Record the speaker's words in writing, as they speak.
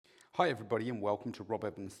Hi everybody and welcome to Rob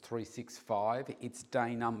Evans 365. It's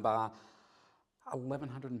day number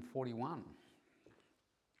 1141.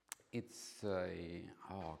 It's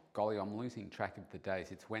golly, I'm losing track of the days.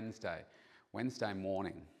 It's Wednesday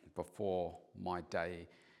morning before my day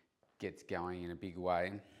gets going in a big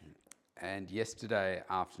way. And yesterday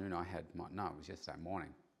afternoon it was yesterday morning.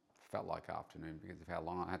 Felt like afternoon because of how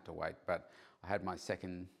long I had to wait, but I had my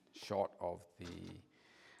second shot of the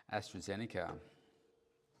AstraZeneca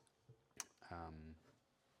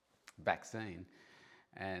vaccine,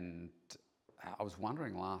 and I was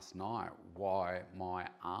wondering last night why my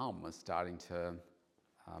arm was starting to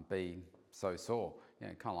be so sore.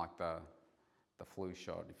 Kind of like the flu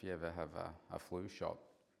shot, if you ever have a flu shot.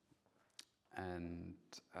 And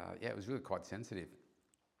it was really quite sensitive.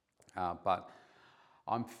 But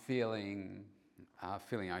I'm feeling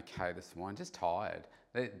okay this morning, just tired.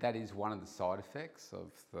 That is one of the side effects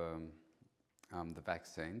of the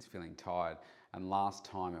vaccines, feeling tired. And last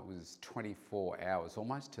time it was 24 hours,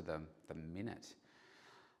 almost to the minute,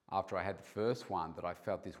 after I had the first one, that I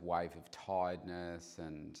felt this wave of tiredness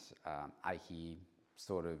and achy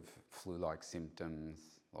sort of flu-like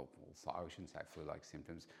symptoms. Well, I shouldn't say flu-like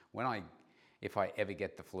symptoms. If I ever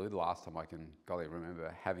get the flu, the last time I can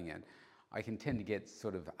remember having it, I can tend to get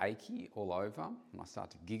sort of achy all over, and I start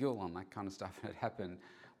to giggle and that kind of stuff. And it happened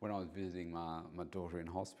when I was visiting my daughter in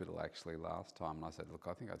hospital actually last time, and I said, look,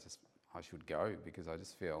 I think I should go because I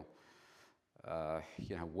just feel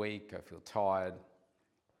weak, I feel tired.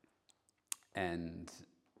 And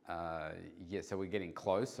so we're getting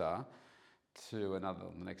closer to the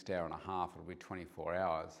next hour and a half, it'll be 24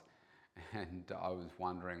 hours. And I was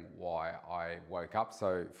wondering why I woke up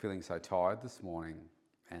feeling so tired this morning.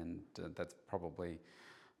 And that's probably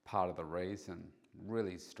part of the reason.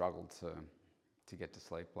 Really struggled to get to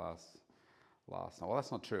sleep last night. Well,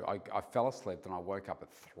 that's not true. I fell asleep and I woke up at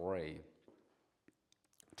 3,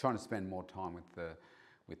 trying to spend more time with the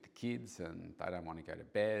kids, and they don't want to go to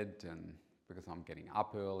bed, and because I'm getting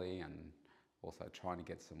up early and also trying to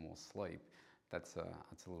get some more sleep, that's a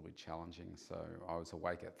little bit challenging. So I was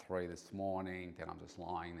awake at 3 this morning. Then I'm just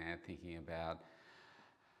lying there thinking about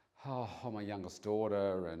my youngest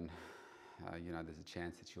daughter, and there's a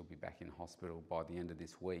chance that she'll be back in hospital by the end of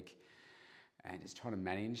this week, and just trying to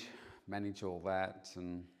manage all that,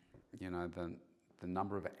 and the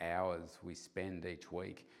number of hours we spend each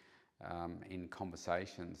week in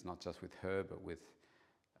conversations, not just with her but with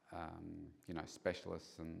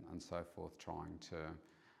specialists and so forth, trying to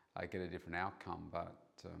get a different outcome, but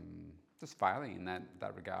just failing in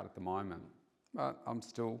that regard at the moment. But I'm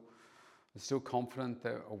still confident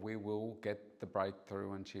that we will get the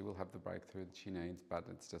breakthrough and she will have the breakthrough that she needs, but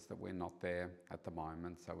it's just that we're not there at the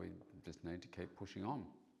moment, so we just need to keep pushing on.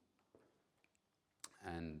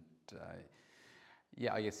 And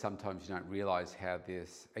I guess sometimes you don't realise how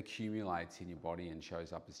this accumulates in your body and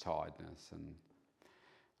shows up as tiredness and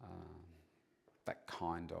that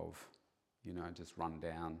kind of, just run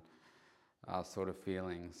down sort of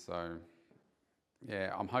feeling. So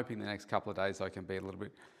I'm hoping the next couple of days I can be a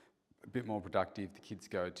bit more productive. The kids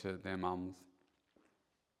go to their mums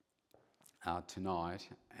tonight,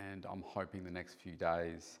 and I'm hoping the next few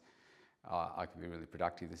days I can be really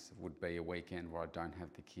productive. This would be a weekend where I don't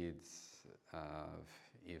have the kids.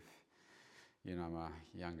 If my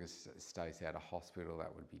youngest stays out of hospital,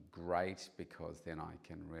 that would be great, because then I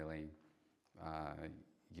can really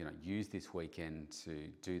use this weekend to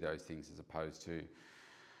do those things, as opposed to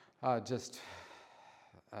just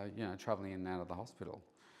travelling in and out of the hospital.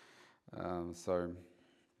 I'm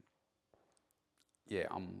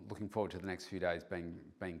looking forward to the next few days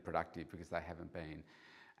being productive, because they haven't been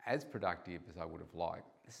as productive as I would have liked.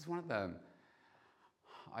 This is one of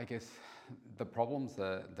the problems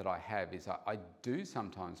that I have is I do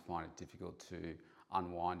sometimes find it difficult to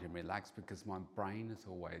unwind and relax, because my brain is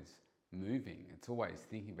always moving. It's always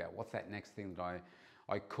thinking about what's that next thing that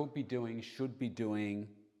I could be doing, should be doing,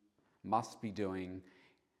 must be doing,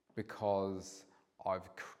 because I've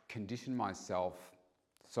conditioned myself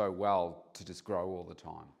so well to just grow all the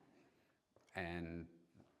time. And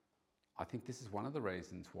I think this is one of the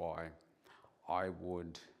reasons why I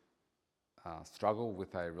would struggle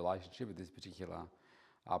with a relationship at this particular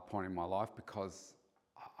point in my life, because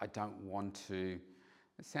I don't want to,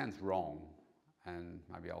 it sounds wrong, and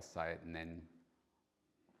maybe I'll say it and then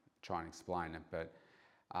try and explain it, but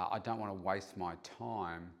I don't want to waste my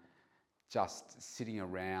time just sitting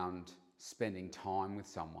around spending time with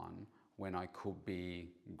someone when I could be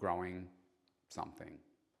growing something.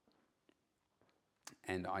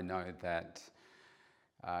 And I know that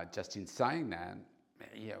just in saying that,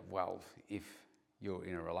 if you're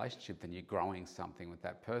in a relationship, then you're growing something with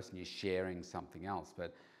that person, you're sharing something else.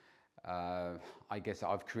 But I guess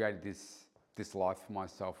I've created this life for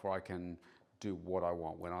myself where I can do what I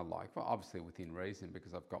want when I like. Well, obviously within reason,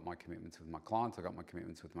 because I've got my commitments with my clients, I've got my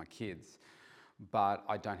commitments with my kids, but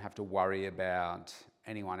I don't have to worry about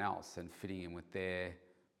anyone else and fitting in with their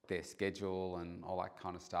schedule and all that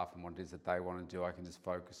kind of stuff and what it is that they want to do. I can just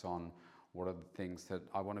focus on what are the things that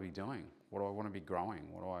I want to be doing, what do I want to be growing,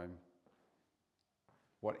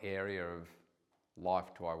 what area of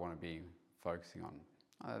life do I want to be focusing on.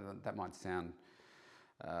 That might sound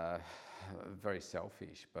very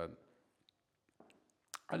selfish, but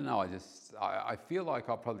I don't know. I feel like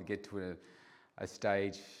I'll probably get to a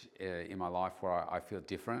stage in my life where I feel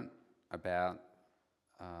different about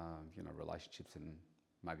relationships, and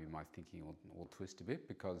maybe my thinking will twist a bit,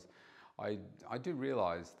 because I do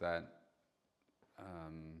realise that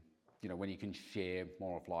when you can share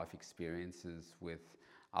more of life experiences with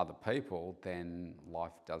other people, then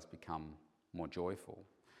life does become more joyful.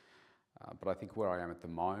 But I think where I am at the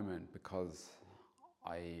moment, because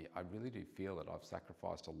I really do feel that I've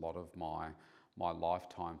sacrificed a lot of my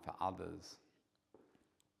lifetime for others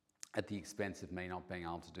at the expense of me not being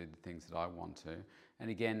able to do the things that I want to. And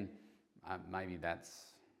again, maybe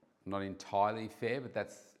that's not entirely fair, but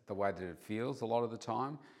that's the way that it feels a lot of the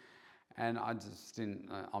time. And I'm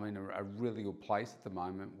in a really good place at the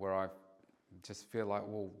moment where I just feel like,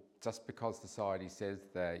 well, just because society says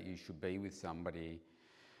that you should be with somebody,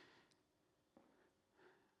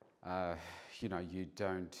 you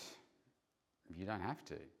don't have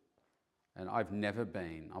to. And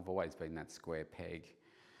I've always been that square peg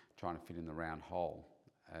trying to fit in the round hole.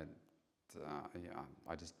 And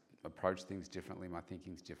I just approach things differently, my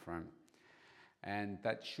thinking's different. And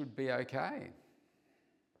that should be okay.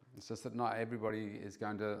 It's just that not everybody is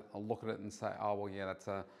going to look at it and say, oh, well, yeah, that's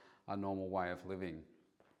a normal way of living.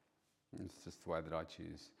 It's just the way that I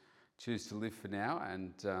choose to live for now,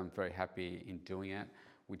 and I'm very happy in doing it,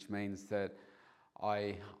 which means that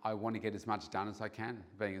I want to get as much done as I can,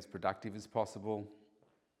 being as productive as possible.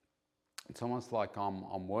 It's almost like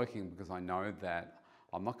I'm working because I know that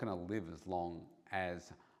I'm not going to live as long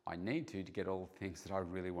as I need to get all the things that I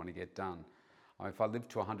really want to get done. If I live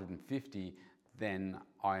to 150, then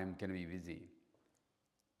I am going to be busy.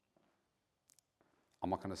 I'm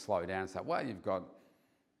not going to slow down and say, well, you've got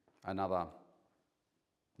another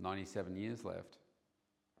 97 years left.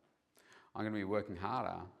 I'm going to be working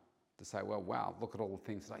harder to say, well, wow, look at all the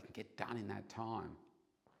things that I can get done in that time.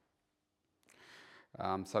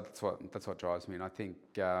 So that's what drives me, and I think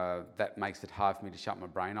that makes it hard for me to shut my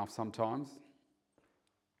brain off sometimes.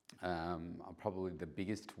 Probably the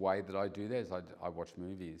biggest way that I do that is I watch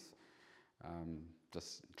movies.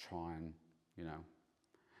 Just try and,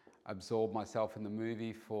 absorb myself in the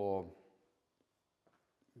movie for,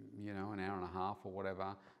 an hour and a half or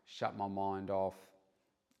whatever, shut my mind off,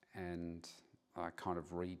 and kind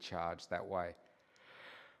of recharge that way.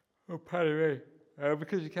 Oh, pardon me.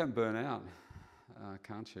 Because you can burn out,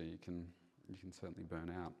 can't you? You can certainly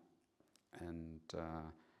burn out. And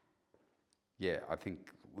I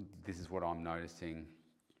think this is what I'm noticing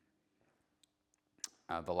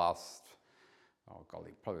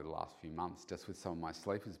probably the last few months, just with some of my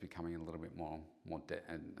sleep is becoming a little bit more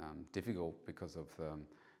difficult because of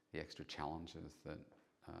the extra challenges that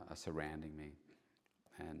are surrounding me.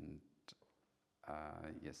 And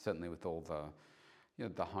certainly with all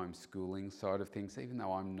the homeschooling side of things, even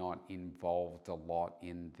though I'm not involved a lot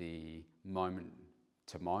in the moment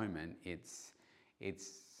to moment, it's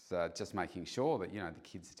just making sure that the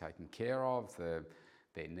kids are taken care of,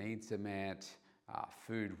 their needs are met,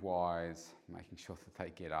 food-wise, making sure that they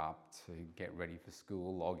get up to get ready for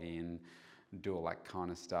school, log in, do all that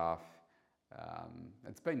kind of stuff.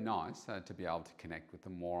 It's been nice to be able to connect with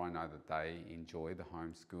them more. I know that they enjoy the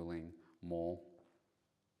homeschooling more,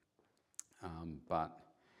 but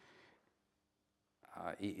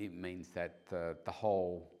it means that the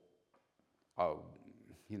whole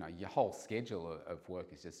your whole schedule of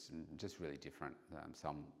work is just really different. So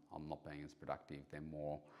I'm not being as productive. They're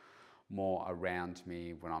more around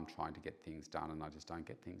me when I'm trying to get things done, and I just don't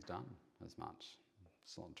get things done as much.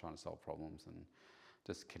 So I'm trying to solve problems and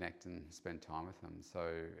just connect and spend time with them.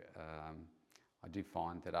 So I do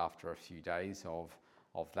find that after a few days of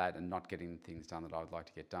that and not getting things done that I would like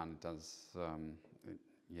to get done, it does,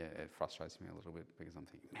 it frustrates me a little bit, because I'm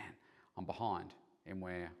thinking, man, I'm behind in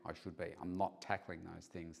where I should be. I'm not tackling those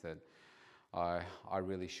things that I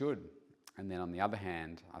really should. And then on the other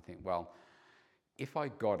hand, I think, well, if I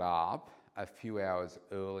got up a few hours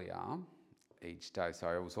earlier each day, so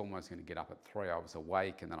I was almost going to get up at 3, I was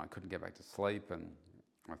awake and then I couldn't get back to sleep, and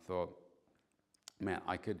I thought, man,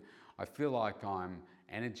 I feel like I'm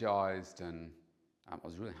energized, and I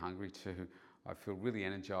was really hungry too. I feel really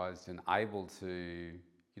energized and able to,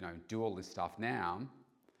 do all this stuff now,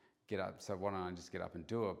 get up. So why don't I just get up and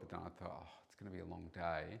do it? But then I thought, oh, it's going to be a long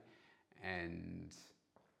day and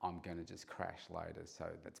I'm going to just crash later. So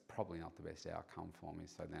that's probably not the best outcome for me.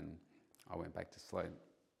 So then I went back to sleep.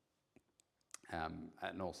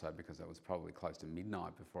 And also because it was probably close to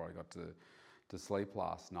midnight before I got to sleep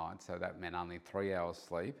last night. So that meant only 3 hours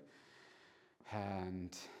sleep.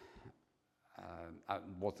 And it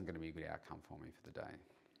wasn't going to be a good outcome for me for the day.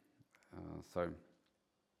 So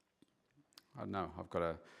I don't know, I've got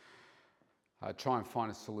to try and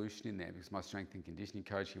find a solution in there, because my strength and conditioning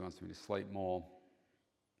coach, he wants me to sleep more.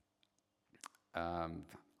 I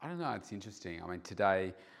don't know, it's interesting. I mean,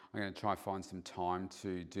 today I'm going to try and find some time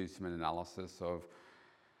to do some analysis of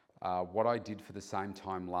what I did for the same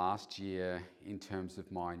time last year in terms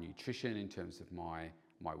of my nutrition, in terms of my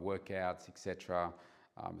workouts, etc.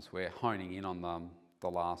 As we're honing in on the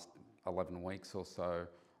last 11 weeks or so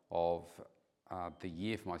of the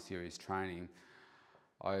year for my serious training.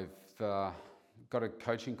 I've got a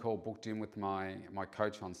coaching call booked in with my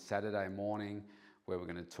coach on Saturday morning, where we're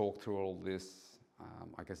going to talk through all this.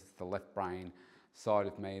 I guess it's the left brain side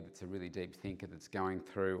of me that's a really deep thinker, that's going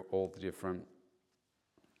through all the different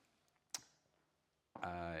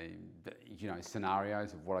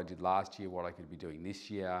scenarios of what I did last year, what I could be doing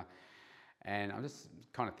this year. And I'm just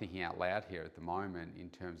kind of thinking out loud here at the moment in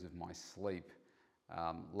terms of my sleep.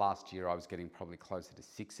 Last year I was getting probably closer to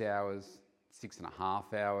 6 hours,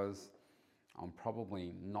 6.5 hours. I'm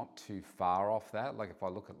probably not too far off that. Like if I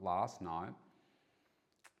look at last night,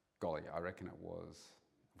 golly, I reckon it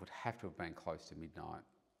would have to have been close to midnight.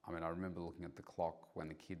 I mean, I remember looking at the clock when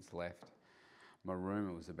the kids left my room.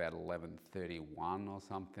 It was about 11:31 or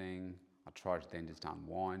something. I tried to then just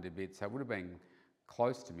unwind a bit. So it would have been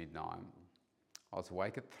close to midnight. I was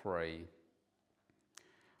awake at 3.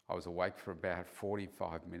 I was awake for about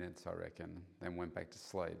 45 minutes, I reckon, then went back to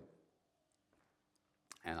sleep.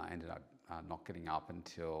 And I ended up not getting up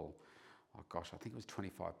until, I think it was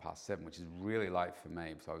 25 past 7, which is really late for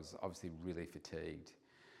me, because I was obviously really fatigued.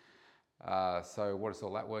 So what does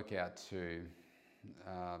all that work out to?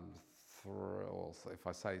 If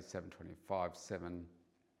I say 7:25,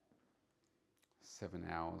 7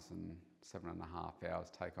 hours and 7.5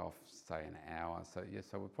 hours, take off, say, an hour. So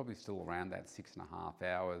we're probably still around that 6.5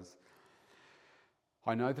 hours.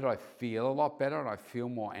 I know that I feel a lot better and I feel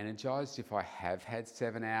more energized if I have had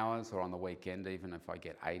 7 hours, or on the weekend, even if I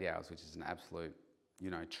get 8 hours, which is an absolute,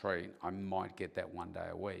 treat. I might get that one day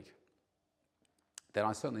a week. Then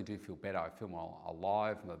I certainly do feel better. I feel more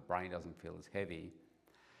alive. My brain doesn't feel as heavy.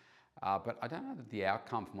 But I don't know that the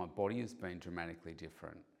outcome for my body has been dramatically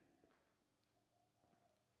different.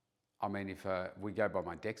 I mean, if we go by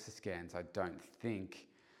my DEXA scans, I don't think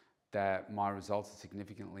that my results are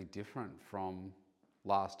significantly different from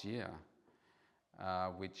last year,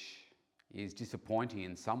 which is disappointing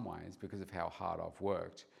in some ways because of how hard I've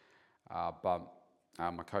worked. But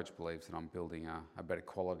my coach believes that I'm building a better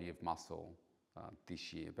quality of muscle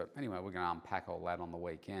this year. But anyway, we're going to unpack all that on the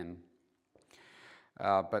weekend.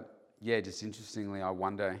 But yeah, just interestingly, I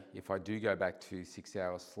wonder if I do go back to 6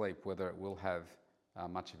 hours sleep, whether it will have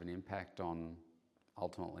much of an impact on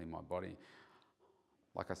ultimately my body.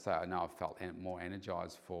 Like I say, I know I've felt more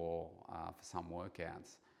energized for some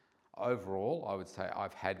workouts. Overall, I would say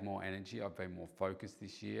I've had more energy. I've been more focused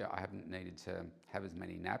this year. I haven't needed to have as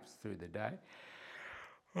many naps through the day.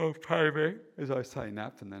 Oh, pardon me, as I say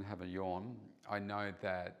nap and then have a yawn. I know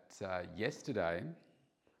that yesterday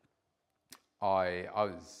I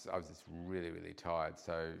was just really tired.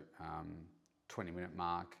 So 20-minute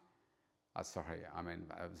mark. It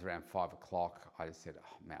was around 5 o'clock. I just said,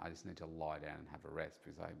 oh man, I just need to lie down and have a rest,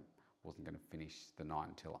 because I wasn't going to finish the night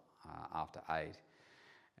until after 8.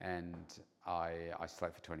 And I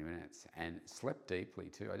slept for 20 minutes and slept deeply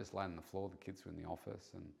too. I just lay on the floor. The kids were in the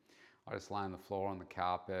office and I just lay on the floor on the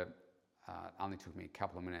carpet. It only took me a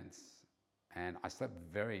couple of minutes and I slept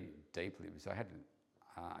very deeply, because I had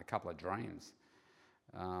a couple of dreams.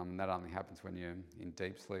 That only happens when you're in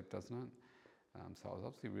deep sleep, doesn't it? So I was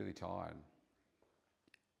obviously really tired.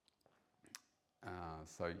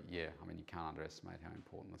 So yeah, I mean, you can't underestimate how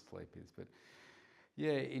important the sleep is. But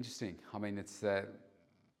yeah, interesting. I mean, it's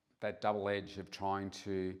that double edge of trying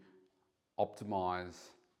to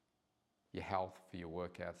optimize your health for your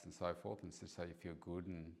workouts and so forth, and so you feel good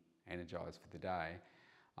and energized for the day,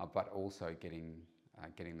 but also getting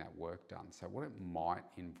that work done. So what it might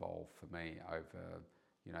involve for me over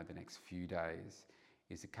the next few days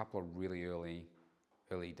is a couple of really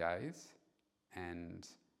early days and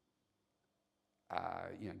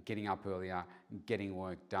getting up earlier, getting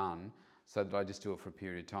work done, so that I just do it for a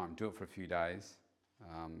period of time, do it for a few days.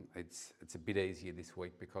 It's a bit easier this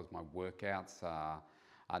week because my workouts are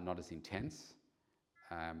not as intense.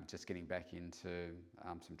 Just getting back into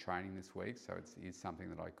some training this week, so it is something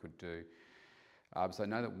that I could do. So I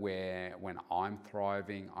know that when I'm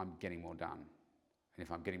thriving, I'm getting more done. And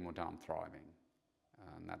if I'm getting more done, I'm thriving.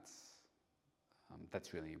 And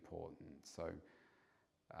that's really important. So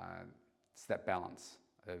it's that balance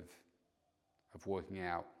of working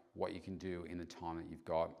out what you can do in the time that you've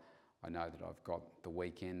got. I know that I've got the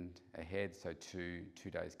weekend ahead, so two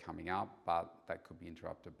days coming up, but that could be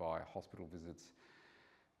interrupted by hospital visits.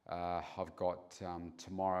 I've got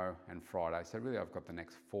tomorrow and Friday, so really I've got the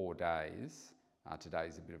next 4 days.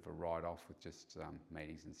 Today's a bit of a write-off with just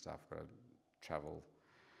meetings and stuff. Got to travel.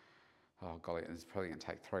 Oh golly, it's probably going to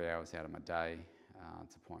take 3 hours out of my day.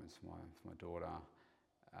 It's appointments for my daughter,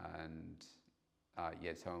 and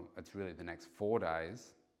so it's really the next 4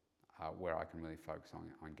 days where I can really focus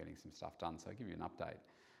on getting some stuff done. So I'll give you an update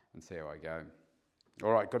and see how I go.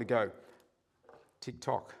 All right, got to go.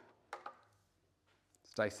 TikTok.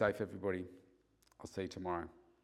 Stay safe, everybody. I'll see you tomorrow.